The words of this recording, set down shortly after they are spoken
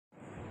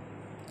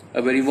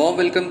A very warm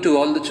welcome to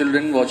all the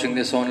children watching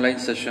this online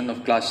session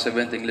of Class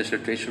 7th English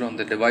Literature on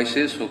the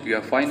devices. Hope you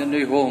are fine in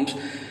your homes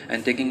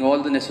and taking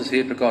all the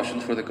necessary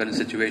precautions for the current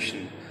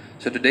situation.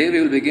 So today we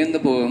will begin the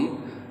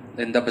poem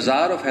in the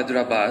Bazaar of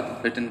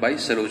Hyderabad, written by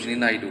Sarojini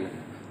Naidu.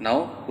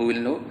 Now, who will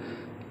know?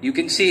 You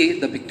can see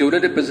the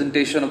pictorial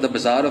representation of the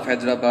Bazaar of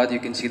Hyderabad. You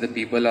can see the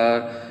people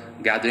are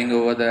gathering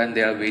over there and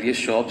there are various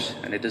shops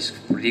and it is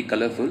pretty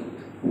colorful.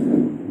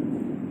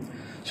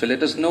 So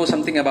let us know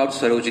something about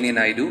Sarojini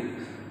Naidu.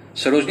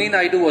 Sarojini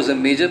Naidu was a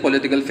major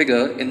political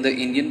figure in the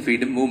Indian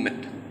freedom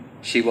movement.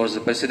 She was the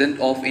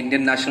president of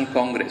Indian National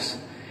Congress.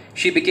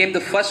 She became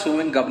the first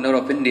woman governor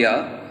of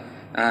India,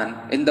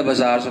 and in the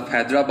Bazaars of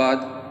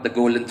Hyderabad, The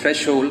Golden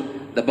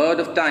Threshold, The Bird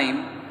of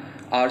Time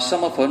are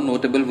some of her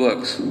notable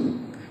works.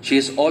 She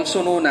is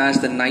also known as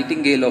the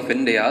Nightingale of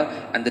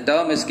India, and the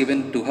term is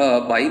given to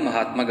her by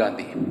Mahatma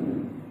Gandhi.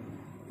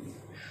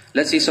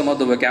 Let's see some of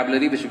the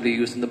vocabulary which will be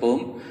used in the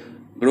poem.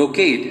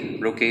 Brocade.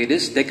 Brocade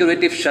is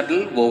decorative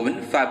shuttle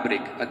woven fabric,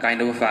 a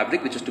kind of a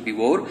fabric which is to be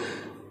worn.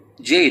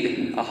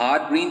 Jade, a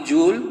hard green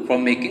jewel for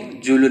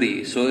making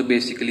jewelry. So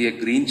basically a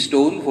green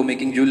stone for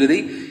making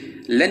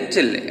jewelry.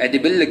 Lentil,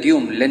 edible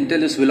legume.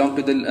 Lentil is belong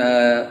to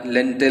the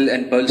lentil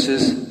and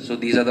pulses. So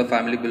these are the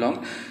family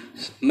belong.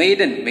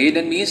 Maiden.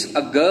 Maiden means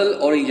a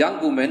girl or a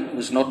young woman who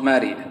is not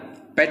married.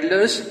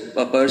 Peddlers,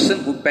 a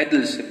person who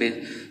peddles.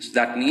 So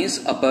that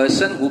means a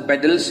person who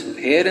peddles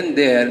here and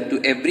there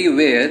to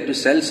everywhere to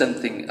sell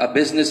something. A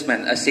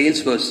businessman, a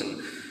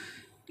salesperson.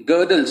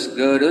 Girdles,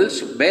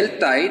 girdles,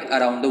 belt tied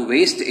around the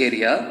waist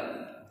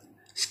area.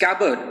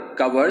 Scabbard,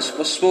 covers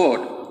for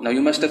sword. Now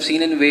you must have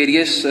seen in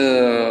various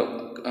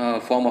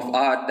form of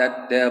art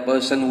that the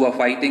person who are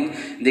fighting,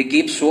 they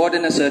keep sword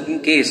in a certain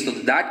case. So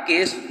that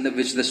case in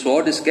which the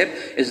sword is kept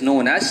is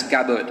known as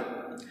scabbard.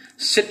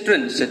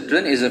 Citron.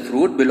 Citron is a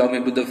fruit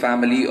belonging to the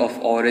family of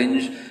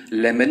orange,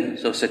 lemon,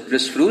 so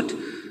citrus fruit.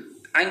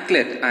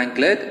 Anklet.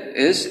 Anklet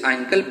is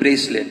ankle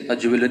bracelet, a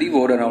jewelry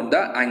worn around the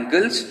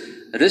ankles.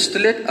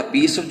 Wristlet, a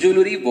piece of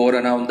jewelry worn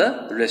around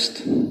the wrist.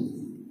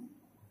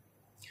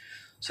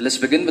 So let's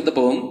begin with the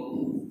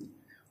poem.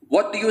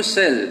 What do you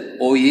sell,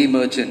 O ye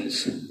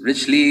merchants?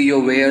 Richly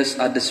your wares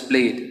are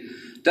displayed.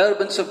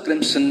 Turbans of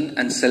crimson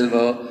and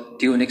silver,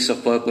 tunics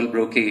of purple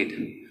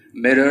brocade.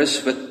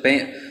 Mirrors with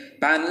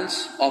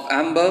panels of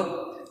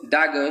amber,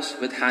 daggers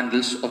with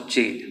handles of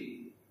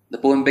jade. The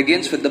poem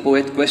begins with the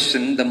poet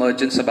question the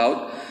merchants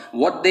about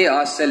what they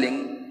are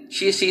selling.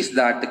 She sees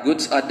that the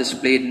goods are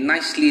displayed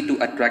nicely to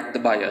attract the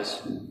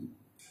buyers.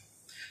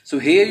 So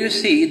here you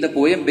see the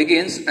poem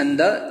begins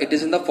and it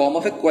is in the form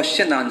of a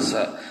question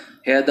answer.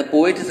 Here the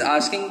poet is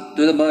asking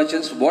to the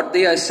merchants what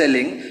they are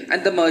selling,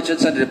 and the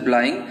merchants are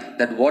replying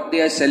that what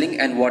they are selling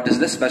and what is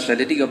the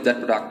speciality of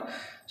that product.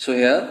 So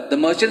here the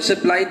merchants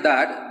replied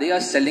that they are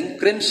selling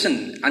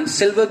crimson and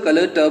silver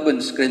colored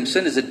turbans.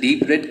 Crimson is a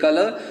deep red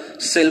color,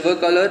 silver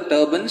colored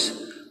turbans,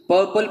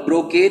 purple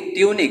brocade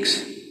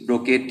tunics.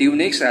 Brocade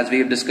tunics, as we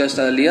have discussed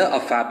earlier, a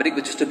fabric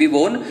which is to be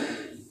worn.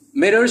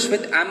 Mirrors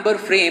with amber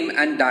frame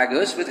and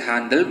daggers with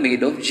handle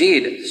made of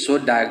jade. So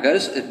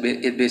daggers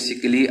is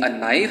basically a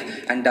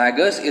knife and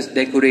daggers is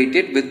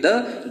decorated with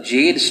the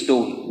jade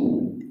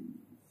stone.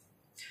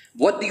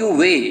 What do you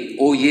weigh,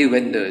 O ye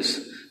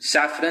vendors?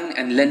 Saffron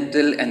and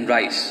lentil and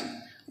rice.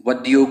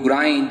 What do you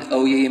grind,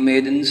 O ye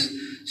maidens?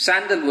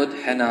 Sandalwood,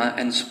 henna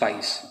and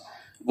spice.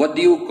 What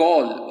do you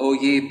call, O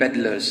ye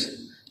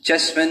peddlers?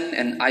 Chessmen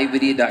and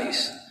ivory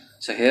dice.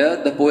 So here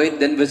the poet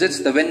then visits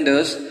the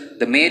vendors,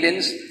 the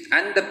maidens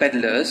and the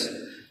peddlers.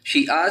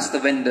 She asks the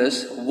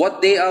vendors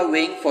what they are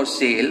weighing for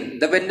sale.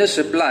 The vendors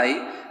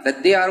reply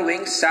that they are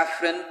weighing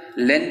saffron,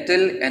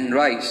 lentil and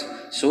rice.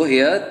 So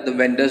here the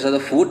vendors are the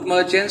food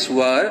merchants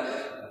who are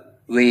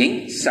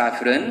weighing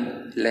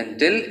saffron,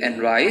 lentil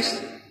and rice.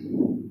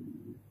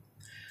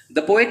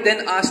 The poet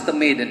then asks the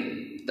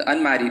maiden, the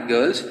unmarried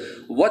girls,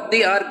 what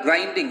they are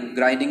grinding.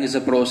 Grinding is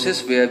a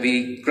process where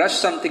we crush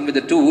something with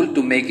a tool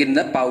to make it in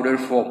a powder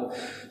form.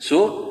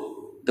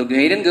 So the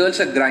maiden girls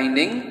are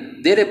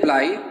grinding. They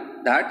reply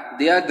that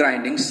they are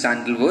grinding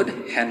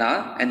sandalwood,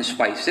 henna and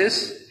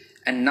spices.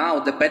 And now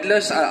the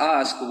peddlers are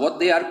asked what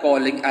they are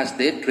calling as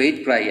their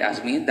trade cry.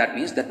 That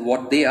means that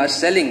what they are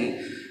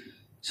selling.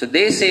 So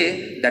they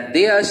say that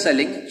they are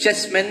selling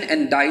chessmen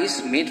and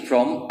dice made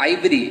from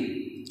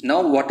ivory.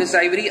 Now what is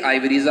ivory?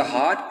 Ivory is a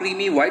hard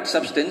creamy white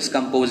substance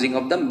composing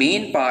of the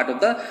main part of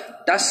the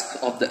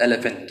tusk of the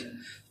elephant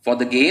for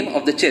the game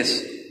of the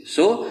chess.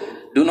 So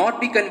do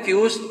not be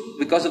confused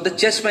because of the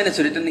chessman is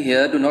written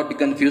here. Do not be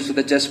confused with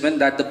the chessman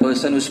that the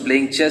person who is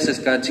playing chess is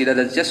considered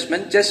as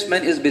chessman.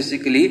 Chessman is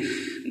basically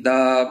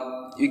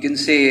the, you can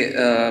say,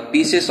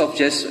 pieces of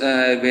chess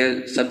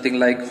where something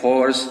like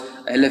horse,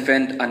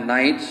 elephant, a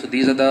knight. So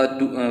these are the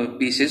two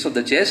pieces of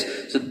the chess.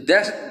 So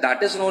that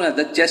is known as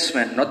the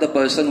chessman, not the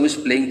person who is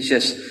playing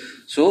chess.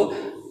 So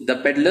the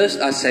peddlers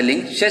are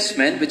selling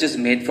chessmen which is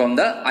made from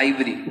the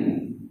ivory.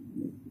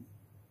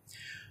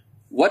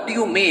 What do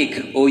you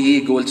make, O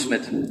ye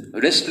goldsmith?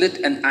 Wristlet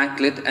and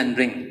anklet and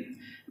ring.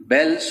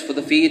 Bells for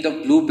the feet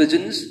of blue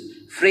pigeons,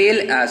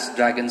 frail as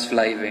dragons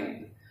fly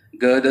wing.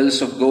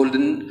 girdles of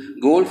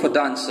gold for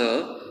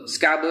dancer,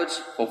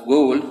 scabbards of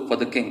gold for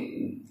the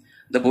king.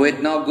 The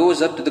poet now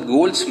goes up to the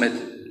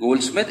goldsmith.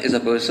 Goldsmith is a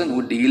person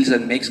who deals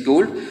and makes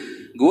gold.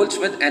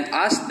 Goldsmith, and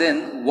asks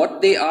them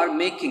what they are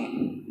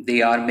making.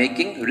 They are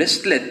making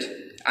wristlet,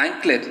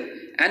 anklet,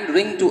 and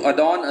ring to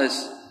adorn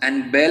us,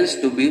 and bells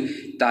to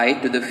be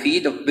tied to the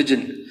feet of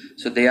pigeon.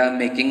 So they are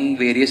making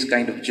various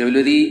kind of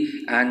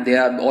jewelry, and they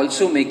are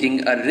also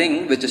making a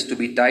ring which is to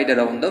be tied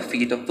around the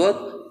feet of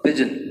the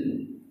pigeon.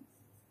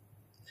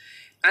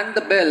 And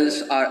the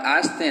bells are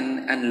as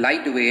thin and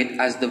lightweight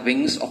as the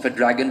wings of a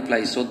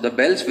dragonfly. So the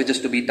bells which is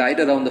to be tied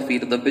around the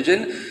feet of the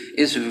pigeon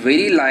is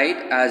very light,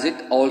 as it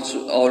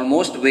also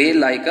almost weigh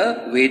like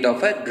a weight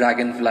of a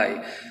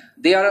dragonfly.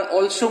 They are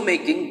also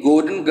making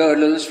golden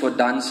girdles for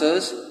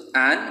dancers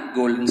and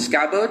golden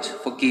scabbards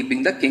for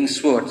keeping the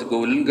king's swords.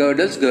 Golden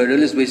girdles.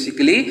 Girdle is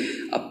basically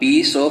a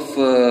piece of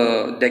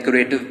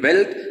decorative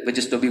belt which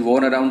is to be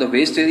worn around the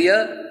waist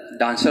area.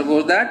 Dancer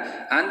was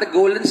that. And the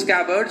golden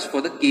scabbards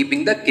for the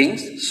keeping the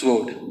king's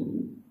sword.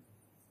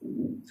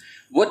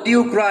 What do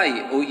you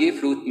cry, O ye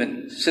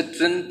fruitmen?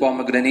 Citron,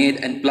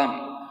 pomegranate and plum.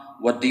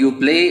 What do you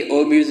play,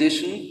 O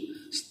musician?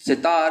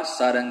 Sitar,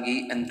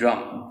 sarangi and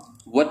drum.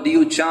 What do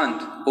you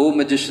chant, O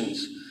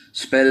magicians?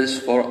 Spells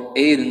for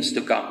aeons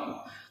to come.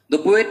 The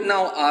poet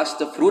now asks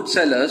the fruit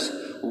sellers,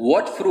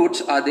 what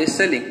fruits are they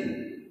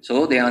selling?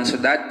 So they answer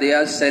that they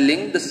are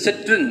selling the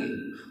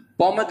citron,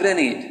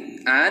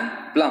 pomegranate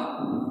and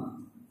plum.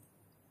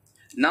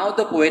 Now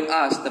the poet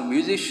asks the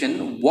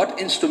musician what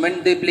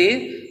instrument they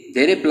play.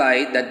 They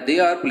reply that they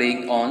are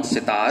playing on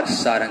sitar,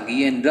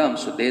 sarangi and drum.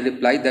 So they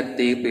reply that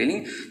they are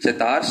playing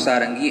sitar,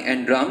 sarangi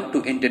and drum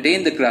to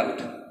entertain the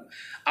crowd.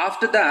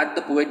 After that,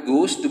 the poet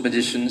goes to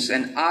magicians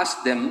and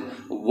asks them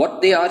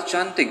what they are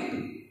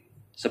chanting.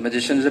 So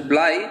magicians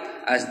reply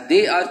as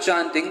they are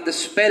chanting the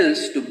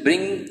spells to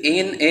bring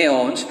in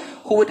aeons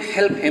who would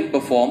help him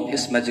perform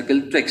his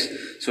magical tricks.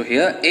 So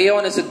here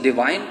aeon is a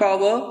divine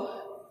power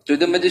to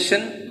the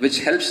magician which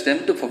helps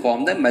them to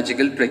perform the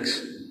magical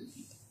tricks.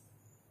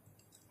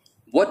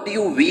 What do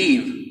you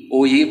weave,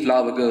 O ye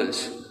flower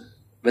girls,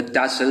 with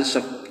tassels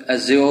of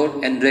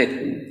azure and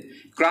red,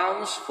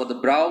 crowns for the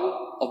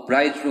brow of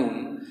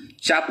bridegroom,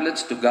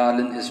 chaplets to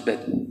garland his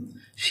bed,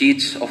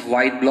 sheets of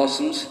white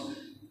blossoms,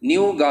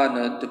 new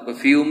garner to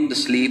perfume the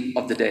sleep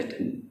of the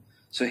dead.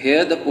 So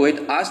here the poet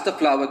asks the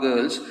flower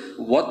girls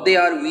what they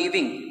are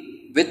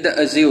weaving with the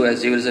azure.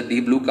 Azure is a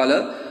deep blue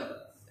color,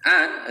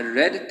 and a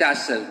red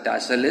tassel.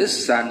 Tassel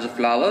is strands of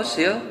flowers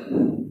here.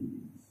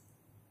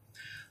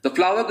 The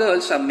flower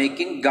girls are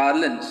making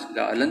garlands.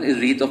 Garland is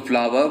wreath of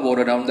flower worn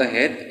around the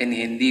head. In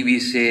Hindi we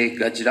say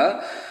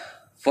gajra,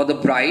 for the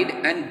bride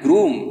and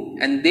groom,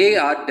 and they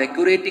are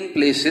decorating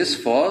places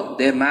for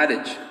their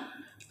marriage.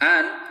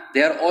 And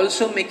they are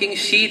also making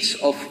sheets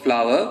of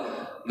flower,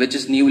 which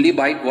is newly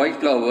white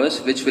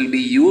flowers, which will be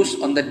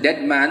used on the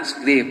dead man's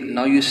grave.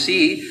 Now you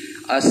see,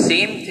 a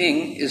same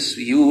thing is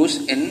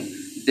used in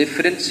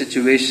different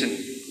situation.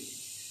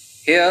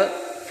 Here,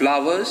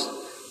 flowers,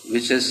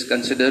 which is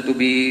considered to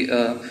be,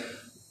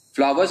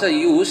 flowers are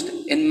used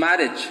in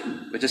marriage,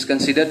 which is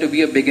considered to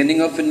be a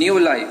beginning of a new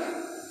life.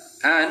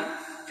 And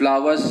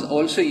flowers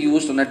also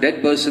used on a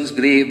dead person's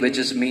grave, which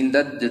is mean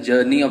that the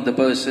journey of the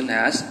person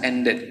has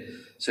ended.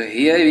 So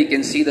here we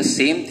can see the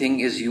same thing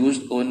is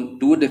used on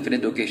two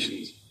different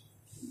occasions.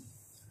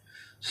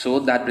 So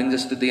that brings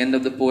us to the end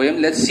of the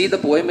poem. Let's see the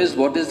poem is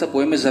what is the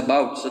poem is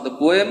about. So the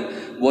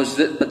poem was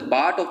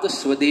part of the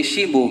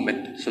Swadeshi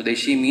movement.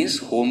 Swadeshi means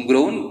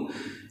homegrown.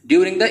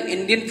 During the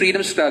Indian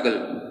freedom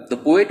struggle, the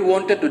poet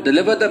wanted to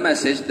deliver the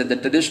message that the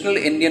traditional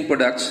Indian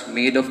products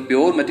made of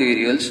pure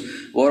materials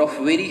were of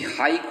very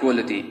high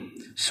quality.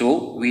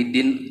 So we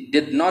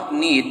did not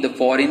need the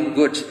foreign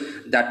goods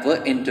that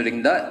were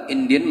entering the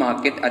Indian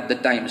market at the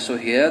time. So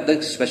here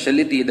the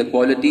speciality, the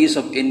qualities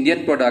of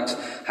Indian products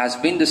has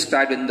been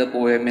described in the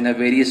poem in a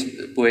very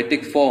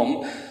poetic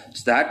form,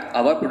 so that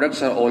our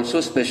products are also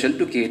special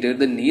to cater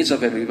the needs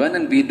of everyone,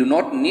 and we do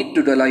not need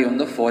to rely on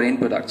the foreign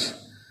products.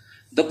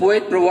 The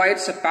poet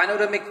provides a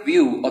panoramic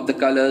view of the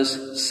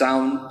colors,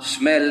 sound,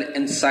 smell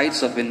and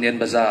sights of Indian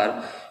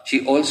bazaar.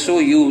 She also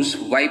used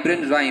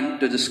vibrant rhyme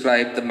to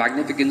describe the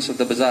magnificence of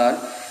the bazaar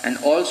and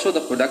also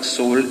the products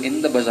sold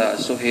in the bazaar.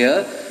 So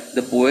here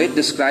the poet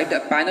described a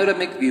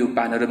panoramic view.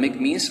 Panoramic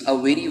means a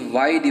very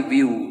wide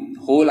view.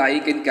 Whole eye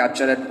can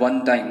capture at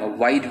one time. A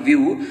wide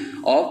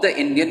view of the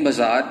Indian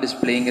bazaar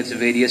displaying its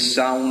various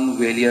sound,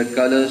 various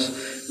colors,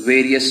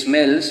 various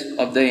smells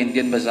of the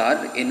Indian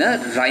bazaar in a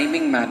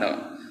rhyming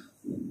manner.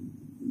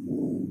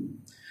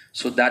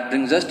 So that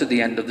brings us to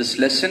the end of this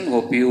lesson.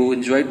 Hope you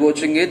enjoyed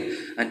watching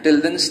it. Until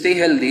then, stay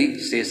healthy,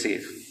 stay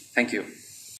safe. Thank you.